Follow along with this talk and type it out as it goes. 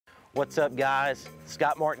What's up, guys?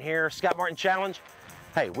 Scott Martin here, Scott Martin Challenge.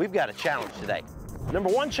 Hey, we've got a challenge today. Number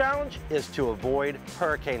 1 challenge is to avoid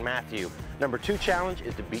Hurricane Matthew. Number 2 challenge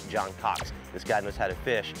is to beat John Cox. This guy knows how to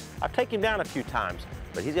fish. I've taken him down a few times,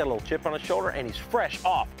 but he's got a little chip on his shoulder and he's fresh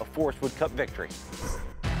off a Forest Wood Cup victory.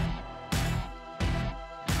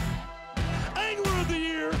 Angler of the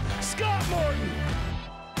Year, Scott Martin.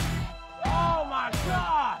 Oh my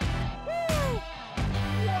God! Woo!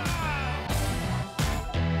 Wow!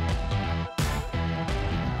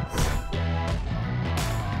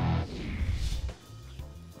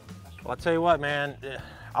 Well, I'll tell you what, man,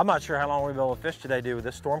 I'm not sure how long we'll be able to fish today, dude, with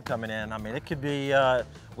this storm coming in. I mean, it could be,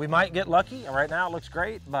 we might get lucky. Right now it looks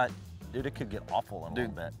great, but dude, it could get awful in a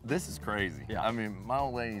little bit. This is crazy. Yeah. I mean, my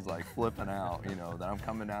old lady's like flipping out, you know, that I'm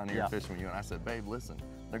coming down here fishing with you. And I said, babe, listen,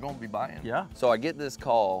 they're gonna be biting. Yeah. So I get this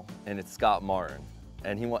call and it's Scott Martin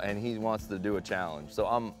and he wants to do a challenge. So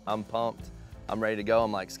I'm pumped, I'm ready to go.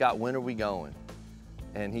 I'm like, Scott, when are we going?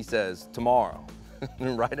 And he says, tomorrow,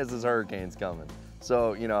 right as his hurricane's coming.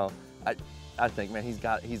 So, you know, I think, man, he's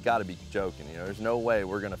got to be joking. You know, there's no way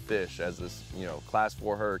we're gonna fish as this, you know, Class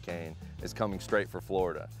 4 hurricane is coming straight for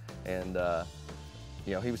Florida. And,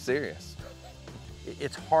 you know, he was serious.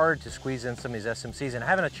 It's hard to squeeze in some of these SMCs, and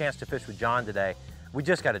having a chance to fish with John today, we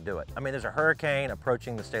just got to do it. I mean, there's a hurricane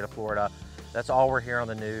approaching the state of Florida. That's all we're hearing on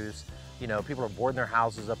the news. You know, people are boarding their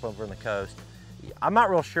houses up over on the coast. I'm not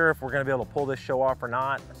real sure if we're going to be able to pull this show off or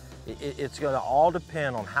not. It's going to all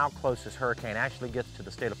depend on how close this hurricane actually gets to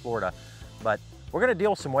the state of Florida. But we're going to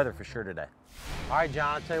deal with some weather for sure today. All right,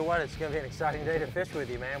 John, I'll tell you what, it's going to be an exciting day to fish with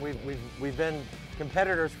you, man. We've been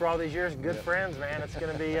competitors for all these years, good friends, man. It's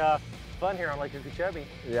going to be fun here on Lake Okeechobee.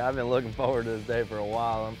 Yeah, I've been looking forward to this day for a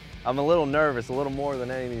while. I'm a little nervous, a little more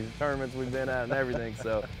than any of these tournaments we've been at and everything.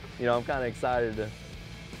 So, you know, I'm kind of excited to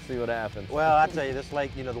see what happens. Well, I tell you, this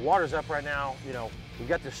lake, you know, the water's up right now. You know, we've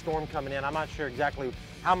got this storm coming in. I'm not sure exactly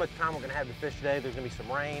how much time we're going to have to fish today. There's going to be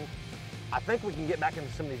some rain. I think we can get back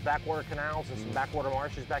into some of these backwater canals and some backwater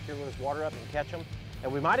marshes back here with this water up and catch them.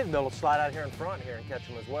 And we might even be able to slide out here in front here and catch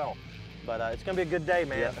them as well. But it's going to be a good day,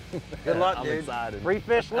 man. Yeah. Good luck, I'm dude. excited. 3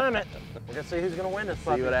 fish limit. We're going to see who's going to win this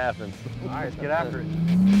puppy. See what happens. All right, let's get after it.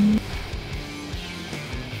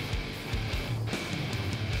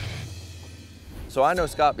 So I know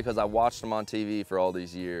Scott because I watched him on TV for all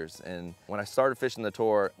these years. And when I started fishing the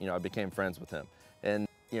tour, you know, I became friends with him. And,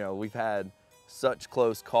 you know, we've had such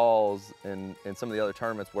close calls in some of the other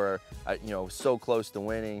tournaments where I, you know, so close to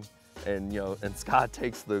winning, and and Scott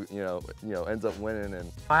takes the, ends up winning. And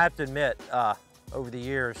I have to admit, over the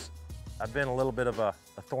years, I've been a little bit of a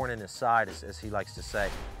thorn in his side, as he likes to say.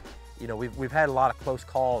 You know, we've had a lot of close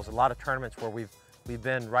calls, a lot of tournaments where we've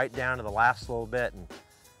been right down to the last little bit, and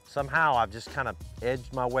somehow I've just kind of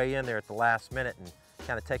edged my way in there at the last minute and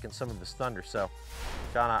kind of taken some of his thunder. So,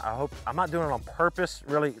 John, I hope I'm not doing it on purpose,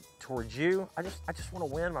 really, towards you. I just want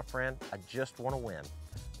to win, my friend. I just want to win.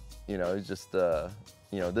 You know, it's just,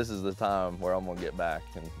 this is the time where I'm gonna get back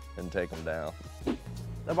and take them down.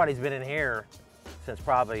 Nobody's been in here since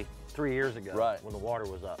probably 3 years ago, right, when the water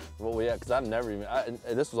was up. Well, yeah, because I've never even,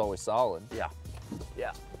 this was always solid. Yeah,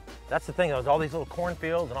 yeah. That's the thing, there's all these little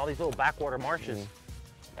cornfields and all these little backwater marshes,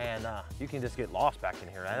 and you can just get lost back in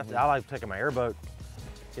here. I like taking my airboat.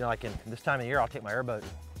 You know, like in this time of year, I'll take my airboat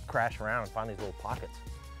and crash around and find these little pockets.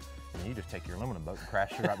 And you just take your aluminum boat and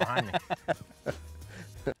crash right behind me.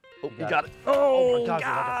 Oh, you got it. Oh my gosh, like a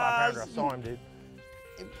 5-pounder. I saw him, dude.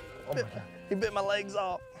 Oh my God. He bit my legs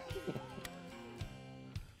off.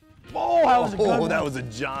 Oh, that was a good one. That was a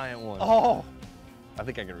giant one. Oh. I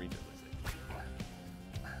think I can reach it.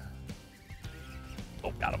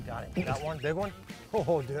 Oh, got him. Got it. You got one? Big one?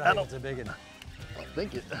 Oh, dude, I think it's a big one. I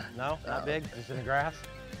think it. No, not big, just in the grass?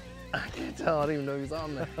 I can't tell, I didn't even know he was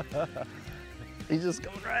on there. He's just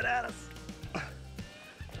coming right at us.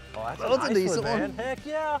 Oh, that's a nice decent one, man. one. Heck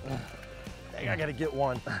yeah. Dang, I gotta get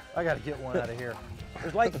one. I gotta get one out of here.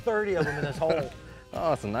 There's like 30 of them in this hole.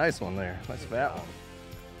 Oh, it's a nice one there. Nice fat one.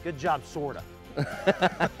 Good job, sorta.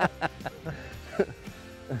 I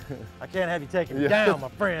can't have you taking me down, my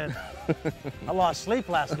friend. I lost sleep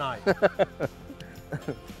last night.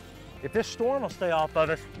 If this storm will stay off of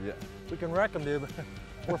us, we can wreck them, dude.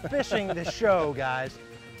 We're fishing this show, guys,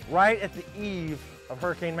 right at the eve of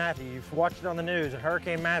Hurricane Matthew. You've watched it on the news, and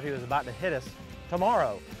Hurricane Matthew is about to hit us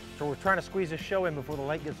tomorrow. So we're trying to squeeze this show in before the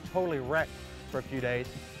lake gets totally wrecked for a few days.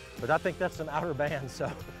 But I think that's an outer band,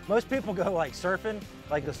 so most people go like surfing,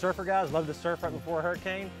 like the surfer guys love to surf right before a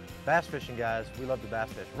hurricane. Bass fishing guys, we love to bass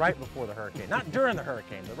fish right before the hurricane. Not during the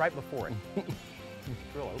hurricane, but right before it. It's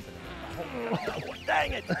real open. Oh,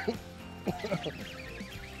 dang it!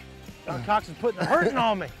 John Cox is putting the hurting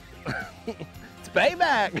on me. It's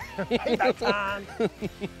payback. Payback time.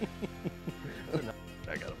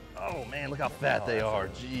 I got 'em. Oh man, look how fat they are.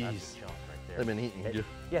 Jeez. That's junk right there. They've been eating good.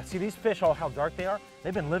 Yeah, see these fish, how dark they are?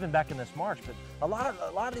 They've been living back in this marsh, but a lot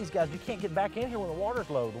of these guys, you can't get back in here when the water's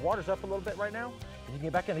low. The water's up a little bit right now, and you can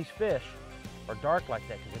get back in. These fish are dark like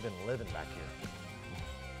that because they've been living back here.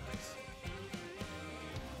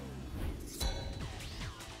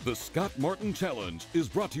 The Scott Martin Challenge is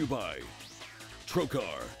brought to you by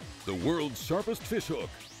Trocar, the world's sharpest fish hook,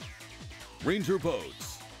 Ranger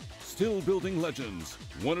Boats, still building legends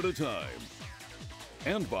one at a time,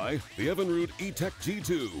 and by the Evinrude E-Tech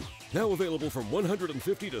G2, now available from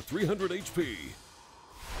 150 to 300 HP.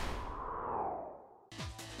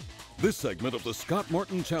 This segment of the Scott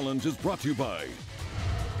Martin Challenge is brought to you by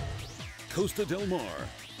Costa Del Mar,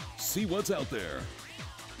 see what's out there.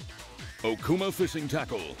 Okuma Fishing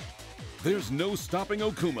Tackle, there's no stopping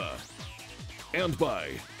Okuma. And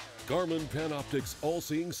by Garmin Panoptix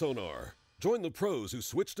All-Seeing Sonar. Join the pros who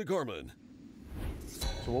switch to Garmin.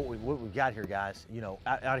 So what we've got here, guys, you know,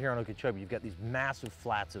 out here on Okeechobee, you've got these massive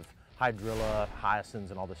flats of hydrilla,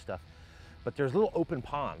 hyacinths, and all this stuff. But there's little open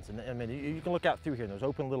ponds, and I mean, you can look out through here, and there's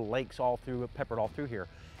open little lakes all through, peppered all through here.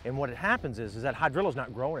 And what happens is that hydrilla's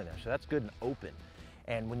not growing in there, so that's good and open.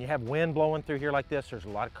 And when you have wind blowing through here like this, there's a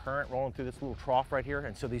lot of current rolling through this little trough right here.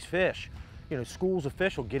 And so these fish, you know, schools of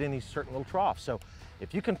fish will get in these certain little troughs. So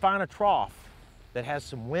if you can find a trough that has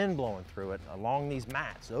some wind blowing through it along these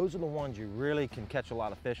mats, those are the ones you really can catch a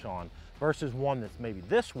lot of fish on, versus one that's maybe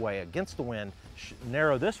this way against the wind,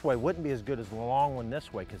 narrow this way wouldn't be as good as the long one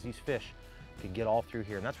this way, because these fish can get all through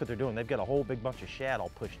here. And that's what they're doing. They've got a whole big bunch of shad all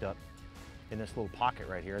pushed up in this little pocket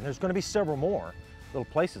right here. And there's going to be several more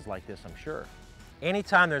little places like this, I'm sure.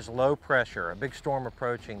 Anytime there's low pressure, a big storm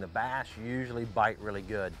approaching, the bass usually bite really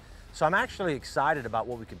good. So I'm actually excited about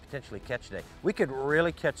what we could potentially catch today. We could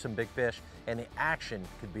really catch some big fish, and the action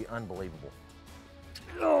could be unbelievable.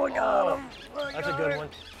 Oh, I got him. That's a good one.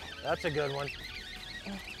 That's a good one.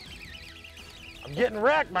 I'm getting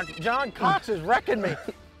wrecked. John Cox is wrecking me.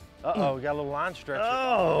 Uh-oh, we got a little line stretcher.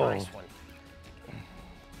 Oh. Nice one.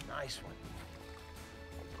 Nice one.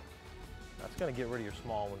 That's gonna get rid of your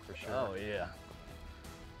small one for sure. Oh yeah.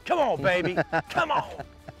 Come on, baby. Come on.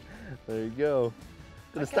 There you go.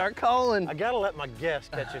 Gonna start calling. I gotta let my guests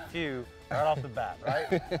catch a few right off the bat,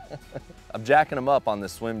 right? I'm jacking them up on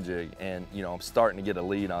this swim jig, and you know I'm starting to get a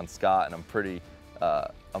lead on Scott, and I'm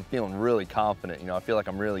I'm feeling really confident. You know, I feel like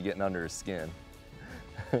I'm really getting under his skin.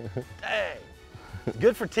 Dang.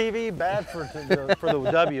 Good for TV, bad for the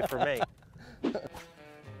W for me.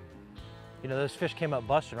 You know, those fish came up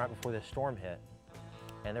busting right before this storm hit,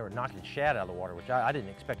 and they were knocking shad out of the water, which I didn't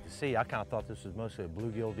expect to see. I kind of thought this was mostly a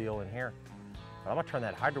bluegill deal in here. But I'm gonna turn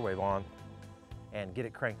that hydrowave on and get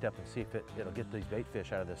it cranked up and see if it'll get these bait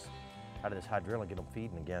fish out of this hydrilla and get them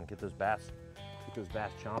feeding again, get those bass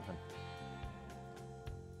chomping.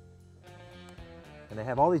 And they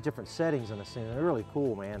have all these different settings in this thing. They're really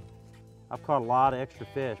cool, man. I've caught a lot of extra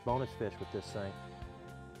fish, bonus fish with this thing.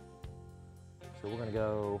 So we're gonna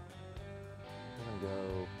go,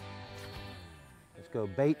 let's go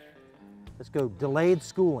bait, let's go delayed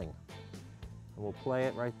schooling. And we'll play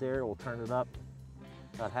it right there, we'll turn it up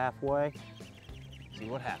about halfway, see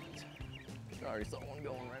what happens. I already saw one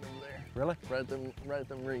going right over there. Really? Right at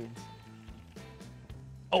them reeds.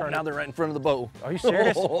 Oh, now they're right in front of the boat. Are you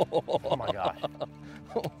serious? Oh my gosh.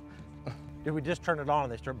 Did we just turn it on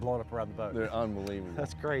and they start blowing up around the boat? They're unbelievable.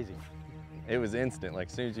 That's crazy. It was instant. Like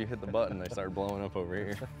as soon as you hit the button, they started blowing up over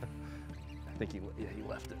here. I think he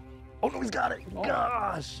left it. Oh no, he's got it. Oh,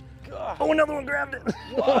 gosh. Oh, another one grabbed it.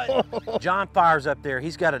 What? John fires up there.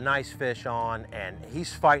 He's got a nice fish on and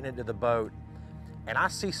he's fighting it to the boat. And I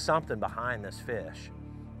see something behind this fish.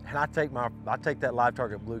 And I take that live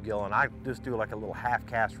target bluegill and I just do like a little half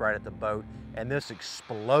cast right at the boat, and this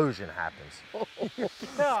explosion happens.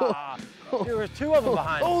 Yeah. There was two of them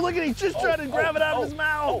behind Oh, him. look at he just tried to grab it out of his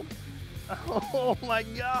mouth. Oh my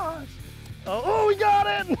gosh. Oh, we got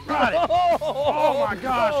it. Got it. Oh my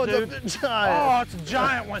gosh, dude. It's a giant. Oh, it's a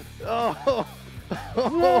giant one. Oh.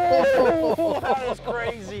 Whoa, that is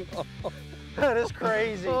crazy. That is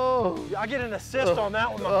crazy. Oh. I get an assist on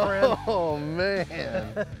that one, my friend. Oh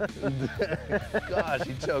man. Gosh,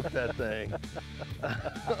 he choked that thing.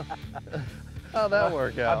 How'd that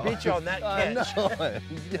work out? I beat you on that catch. I know it.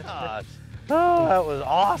 Gosh. Oh, that was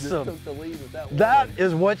awesome. Just took the lead with that one. That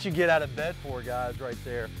is what you get out of bed for, guys, right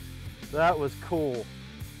there. That was cool.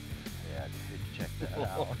 Yeah, dude, check that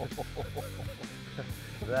out.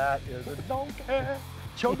 That is a donkey.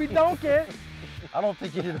 Chubby donkey. I don't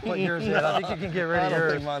think you need to put yours in. I think you can get rid of yours. I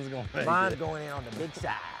don't think mine's going to make Mine's it. going in on the big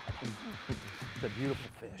side. It's a beautiful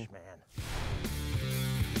fish, man.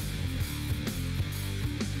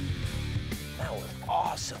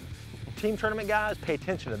 team tournament guys, pay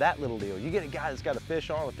attention to that little deal. You get a guy that's got a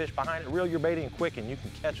fish on, a fish behind it, reel your bait in quick, and you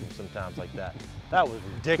can catch them sometimes like that. That was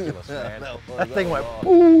ridiculous, man. that thing went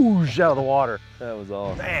whoosh out of the water. That was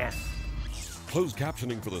awesome. Man. Closed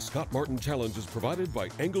captioning for the Scott Martin Challenge is provided by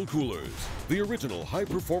Engel Coolers, the original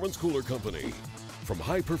high-performance cooler company. From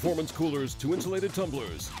high-performance coolers to insulated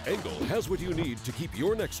tumblers, Engel has what you need to keep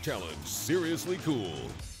your next challenge seriously cool.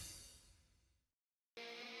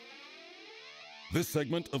 This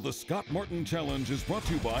segment of the Scott Martin Challenge is brought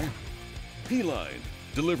to you by P-Line,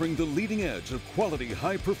 delivering the leading edge of quality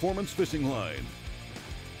high-performance fishing line.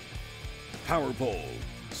 Power Pole,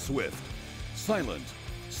 swift, silent,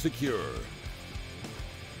 secure.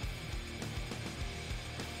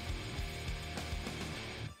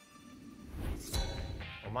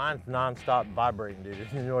 Well, mine's non-stop vibrating, dude.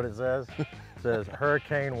 You know what it says? It says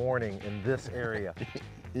hurricane warning in this area.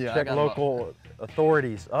 Yeah, Check local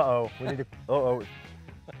authorities. Uh-oh, we need to, uh-oh.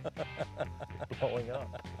 Blowing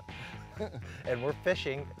up. And we're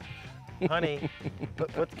fishing. Honey,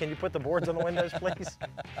 can you put the boards on the windows, please?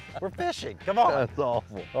 We're fishing, come on. That's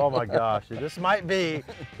awful. Oh my gosh, dude, this might be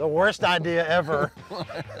the worst idea ever.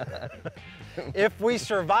 If we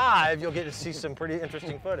survive, you'll get to see some pretty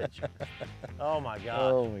interesting footage. Oh my gosh.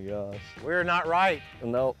 Oh my gosh. We're not right.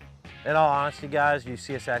 Nope. In all honesty, guys, you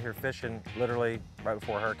see us out here fishing literally right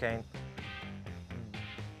before a hurricane.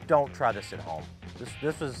 Don't try this at home.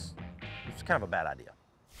 This was kind of a bad idea.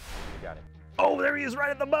 You got it. Oh, there he is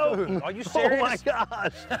right at the boat. Are you serious? Oh my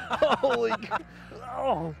gosh. Holy.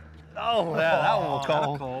 Oh. Oh, yeah, that one was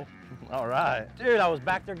cold. All right. Dude, I was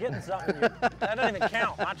back there getting something. That doesn't even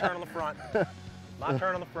count. My turn on the front. My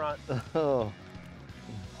turn on the front. Oh.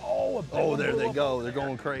 Oh, There they go. They're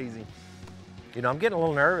going crazy. You know, I'm getting a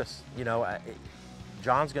little nervous. You know,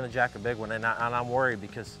 John's going to jack a big one, and I'm worried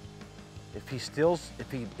because if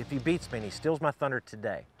he beats me and he steals my thunder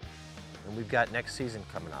today, and we've got next season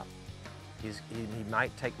coming up, he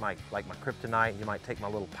might take my kryptonite. He might take my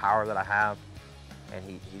little power that I have, and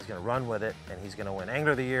he's going to run with it, and he's going to win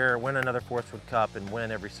Angler of the Year, win another Forestwood Cup, and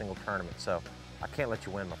win every single tournament. So I can't let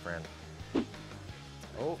you win, my friend.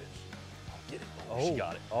 Oh, Get it. oh, She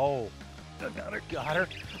got it. Oh, I got her. got her.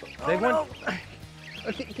 Oh, Big no. one.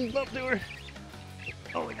 I can't keep up to her.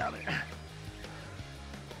 Oh, I got her.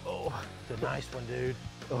 Oh, it's a nice one, dude.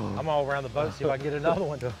 Oh. I'm all around the boat, see if I can get another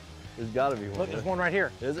one. There's got to be one. Look, there's one right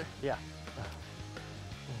here. Is there? Yeah.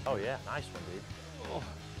 Oh yeah, nice one, dude. Oh,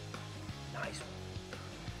 nice one.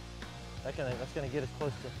 That's gonna get us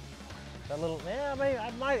close to that little. Yeah,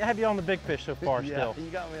 I might have you on the big fish so far. Yeah, still. you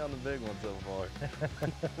got me on the big one so far.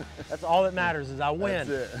 That's all that matters is I win.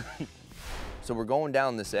 That's it. So we're going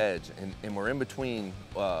down this edge, and we're in between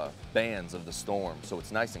bands of the storm. So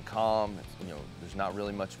it's nice and calm. It's, you know, there's not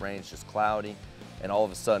really much rain. It's just cloudy. And all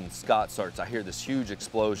of a sudden, I hear this huge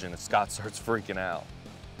explosion, and Scott starts freaking out.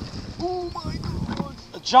 Oh my God.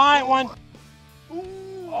 A giant one.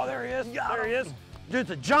 Ooh. Oh, there he is. There he is. Dude, it's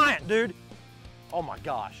a giant, dude. Oh my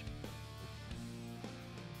gosh.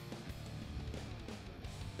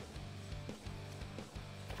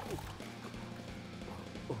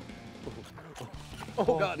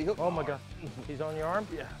 Oh God, he hooked. Oh my God. He's on your arm?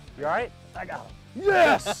 Yeah. You all right? I got him.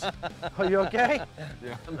 Yes! Are you okay?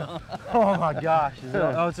 Yeah. Oh my gosh.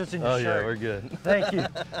 Oh, it's just in your shirt. Yeah, we're good. Thank you.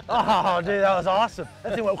 Oh, dude, that was awesome.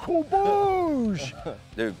 That thing went kaboosh.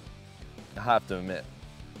 Dude, I have to admit,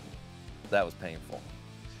 that was painful.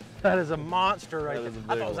 That is a monster right That there. was a I big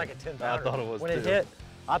thought it was one. like a 10-pounder. I thought it was when too. it hit,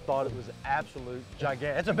 I thought it was absolute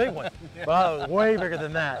gigantic. It's a big one, but it was way bigger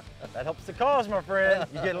than that. That helps the cause, my friend.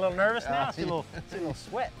 You getting a little nervous now? See a little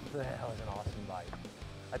sweat. That was an awesome bite.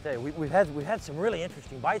 I tell you, we've had some really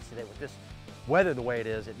interesting bites today with this weather the way it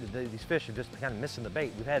is. These fish are just kind of missing the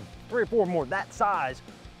bait. We've had 3 or 4 more that size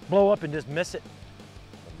blow up and just miss it.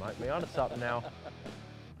 I might be onto something now.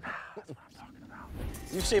 That's what I'm talking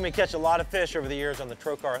about. You've seen me catch a lot of fish over the years on the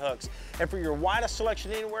Trocar hooks. And for your widest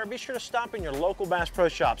selection anywhere, be sure to stop in your local Bass Pro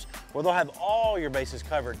Shops where they'll have all your bases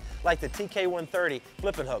covered, like the TK130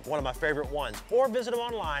 flipping hook, one of my favorite ones, or visit them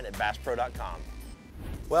online at BassPro.com.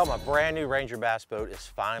 Well, my brand new Ranger bass boat is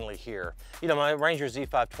finally here. You know, my Ranger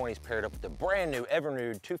Z520 is paired up with the brand new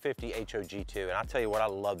Evernude 250 HOG2, and I'll tell you what, I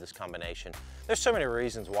love this combination. There's so many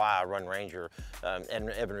reasons why I run Ranger and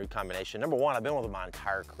Evernude combination. Number one, I've been with them my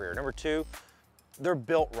entire career. Number two, they're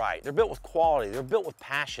built right. They're built with quality. They're built with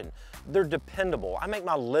passion. They're dependable. I make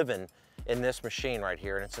my living in this machine right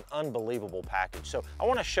here, and it's an unbelievable package. So I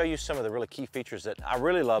want to show you some of the really key features that I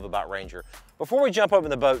really love about Ranger. Before we jump up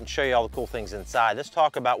in the boat and show you all the cool things inside, let's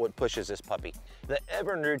talk about what pushes this puppy. The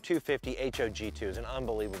Evernude 250 HOG2 is an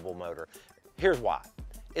unbelievable motor. Here's why.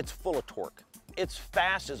 It's full of torque. It's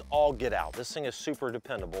fast as all get out. This thing is super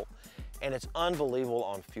dependable. and it's unbelievable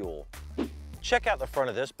on fuel. Check out the front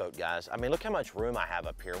of this boat, guys. I mean, look how much room I have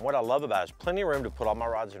up here. And what I love about it is plenty of room to put all my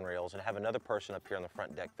rods and reels and have another person up here on the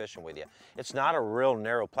front deck fishing with you. It's not a real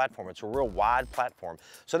narrow platform. It's a real wide platform.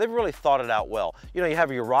 So they've really thought it out well. You know, you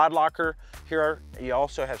have your rod locker here. You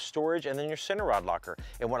also have storage and then your center rod locker.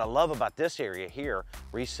 And what I love about this area here,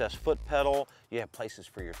 recessed foot pedal, you have places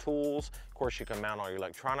for your tools. Of course, you can mount all your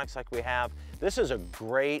electronics like we have. This is a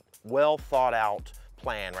great, well thought out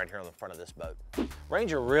plan right here on the front of this boat.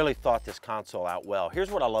 Ranger really thought this console out well. Here's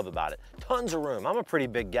what I love about it. Tons of room. I'm a pretty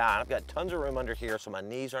big guy. I've got tons of room under here so my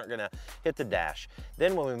knees aren't gonna hit the dash.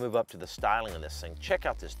 Then when we move up to the styling of this thing, check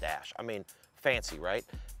out this dash. I mean, fancy, right?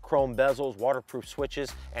 Chrome bezels, waterproof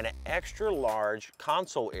switches, and an extra large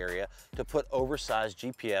console area to put oversized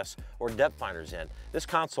GPS or depth finders in. This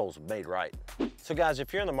console's made right. So guys,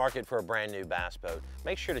 if you're in the market for a brand new bass boat,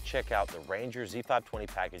 make sure to check out the Ranger Z520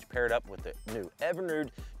 package paired up with the new Evinrude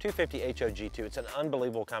 250 HOG2. It's an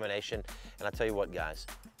unbelievable combination. And I tell you what, guys,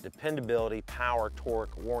 dependability, power,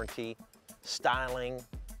 torque, warranty, styling,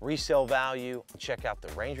 resale value. Check out the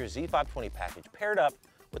Ranger Z520 package paired up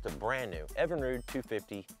with the brand new Evinrude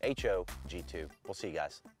 250 HOG2. We'll see you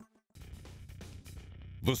guys.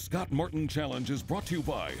 The Scott Martin Challenge is brought to you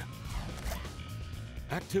by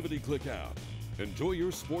Activity Click Out. Enjoy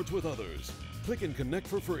your sports with others. Click and connect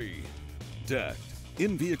for free. Decked.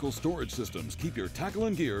 In-vehicle storage systems keep your tackle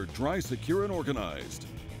and gear dry, secure, and organized.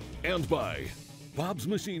 And by Bob's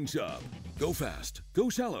Machine Shop. Go fast, go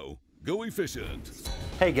shallow, go efficient.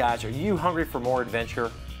 Hey guys, are you hungry for more adventure?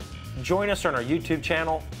 Join us on our YouTube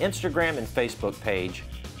channel, Instagram, and Facebook page.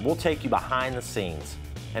 We'll take you behind the scenes.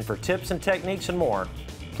 And for tips and techniques and more,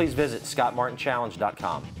 please visit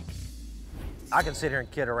scottmartinchallenge.com. I can sit here and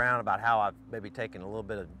kid around about how I've maybe taken a little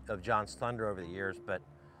bit of John's thunder over the years, but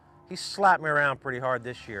he slapped me around pretty hard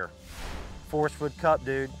this year. Forrest Foot Cup,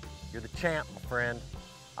 dude, you're the champ, my friend.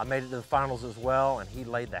 I made it to the finals as well, and he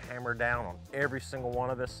laid the hammer down on every single one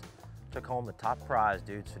of us. Took home the top prize,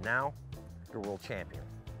 dude, so now you're world champion.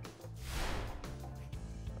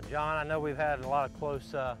 John, I know we've had a lot of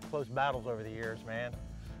close battles over the years, man.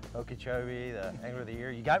 Okeechobee, the Angler of the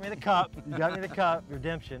Year. You got me the cup. You got me the cup.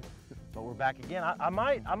 Redemption. But we're back again. I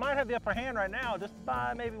might have the upper hand right now, just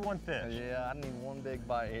by maybe one fish. Yeah, I need one big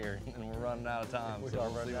bite here, and we're running out of time. We so are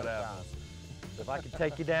we'll running see out what of happens. time. So if I could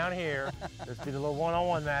take you down here, this would be the little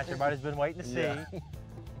one-on-one match everybody's been waiting to see.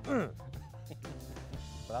 Yeah.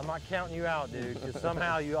 But I'm not counting you out, dude, because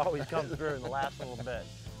somehow you always come through in the last little bit.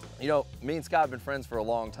 You know, me and Scott have been friends for a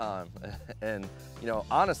long time. And, you know,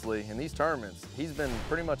 honestly, in these tournaments, he's been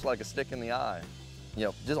pretty much like a stick in the eye. You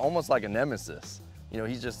know, just almost like a nemesis. You know,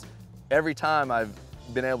 he's just, every time I've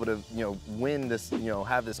been able to, you know, win this, you know,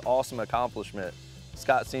 have this awesome accomplishment,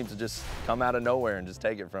 Scott seems to just come out of nowhere and just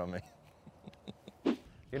take it from me.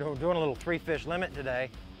 You know, we're doing a little 3-fish limit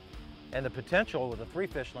today, and the potential with a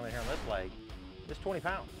 3-fish limit here on this lake is 20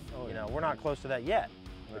 pounds. Oh, you know, we're not close to that yet.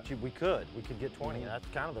 But we could get 20. Mm-hmm. That's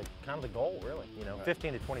kind of the goal, really. You know,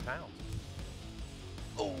 15 to 20 pounds.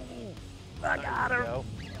 Oh, I got her.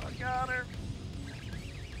 I got her.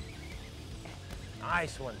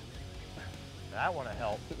 Nice one. That one will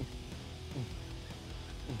help.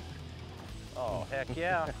 Oh, heck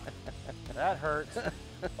yeah. That hurts.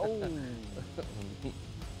 Oh.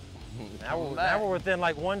 Now we're within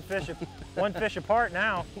like one fish apart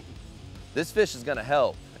now. This fish is gonna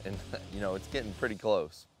help. And, you know, it's getting pretty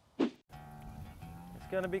close. It's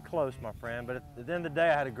gonna be close, my friend, but at the end of the day,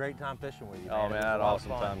 I had a great time fishing with you, man. Oh, man, I had an awesome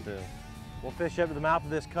time, too. We'll fish up to the mouth of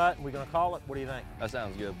this cut, and we're gonna call it. What do you think? That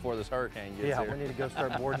sounds good, before this hurricane gets here. Yeah, we need to go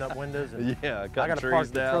start boarding up windows. And yeah, I gotta park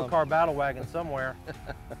the Pro Car battle wagon somewhere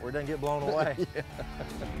where it doesn't get blown away. Yeah.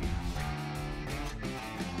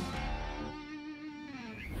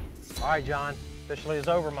 All right, John, officially is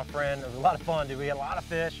over, my friend. It was a lot of fun, dude. We had a lot of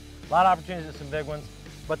fish, a lot of opportunities at some big ones.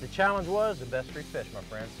 But the challenge was the best 3 fish, my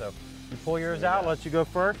friend. So you pull yours out, let you go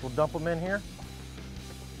first. We'll dump them in here.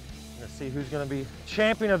 Let's see who's going to be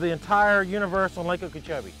champion of the entire universe on Lake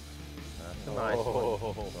Okeechobee. That's a nice one.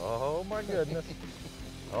 Oh my goodness.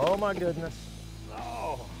 Oh my goodness.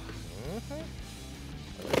 Oh.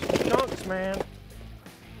 Mm-hmm. Chunks, man.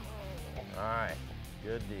 All right,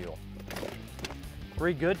 good deal.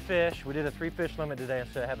 3 good fish. We did a 3-fish limit today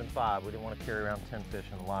instead of having 5. We didn't want to carry around 10 fish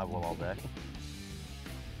in the live well all day.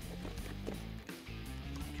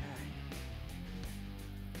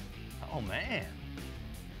 Oh man.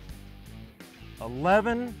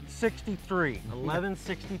 1163.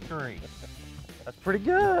 1163. That's pretty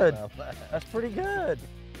good. That's pretty good.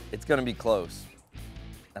 It's gonna be close.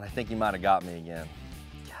 And I think he might have got me again.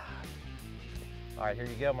 God. All right, here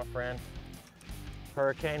you go, my friend.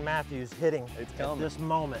 Hurricane Matthews hitting it's coming. at this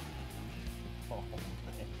moment.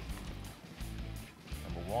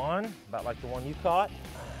 Number one, about like the one you caught.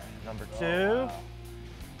 Number two. Oh, wow.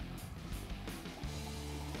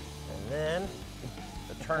 And then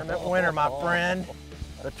the tournament winner, my friend.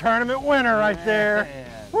 The tournament winner right there. Man.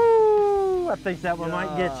 Woo! I think that one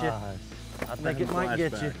might get you. Gosh. I think it might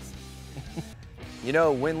get you. You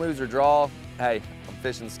know, win, lose, or draw, hey, I'm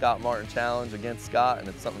fishing the Scott Martin Challenge against Scott, and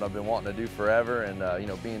it's something I've been wanting to do forever. And, you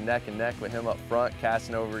know, being neck and neck with him up front,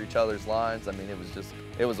 casting over each other's lines, I mean,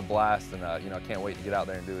 it was a blast, and, you know, I can't wait to get out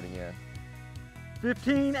there and do it again.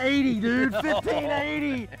 1580, dude,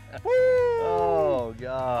 1580. Woo! Oh, Oh,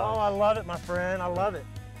 God. I love it, my friend, I love it.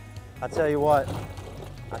 I tell you what,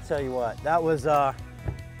 that was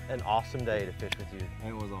an awesome day to fish with you.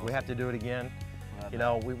 It was awesome. We have to do it again. You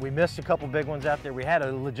know, we missed a couple big ones out there. We had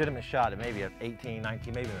a legitimate shot at maybe an 18,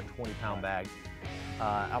 19, maybe even a 20-pound bag.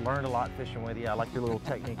 I learned a lot fishing with you. I like your little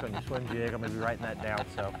technique on your swim jig. I'm gonna be writing that down.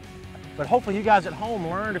 So, but hopefully you guys at home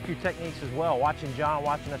learned a few techniques as well. Watching John,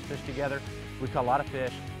 watching us fish together, we caught a lot of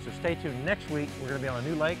fish. So stay tuned. Next week we're gonna be on a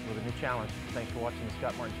new lake with a new challenge. Thanks for watching the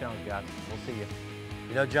Scott Martin Challenge, guys. We'll see you.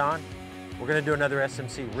 You know, John, we're gonna do another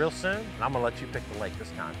SMC real soon, and I'm gonna let you pick the lake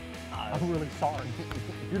this time. I'm really sorry.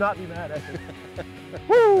 Do not be mad at me.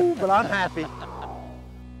 Woo! But I'm happy.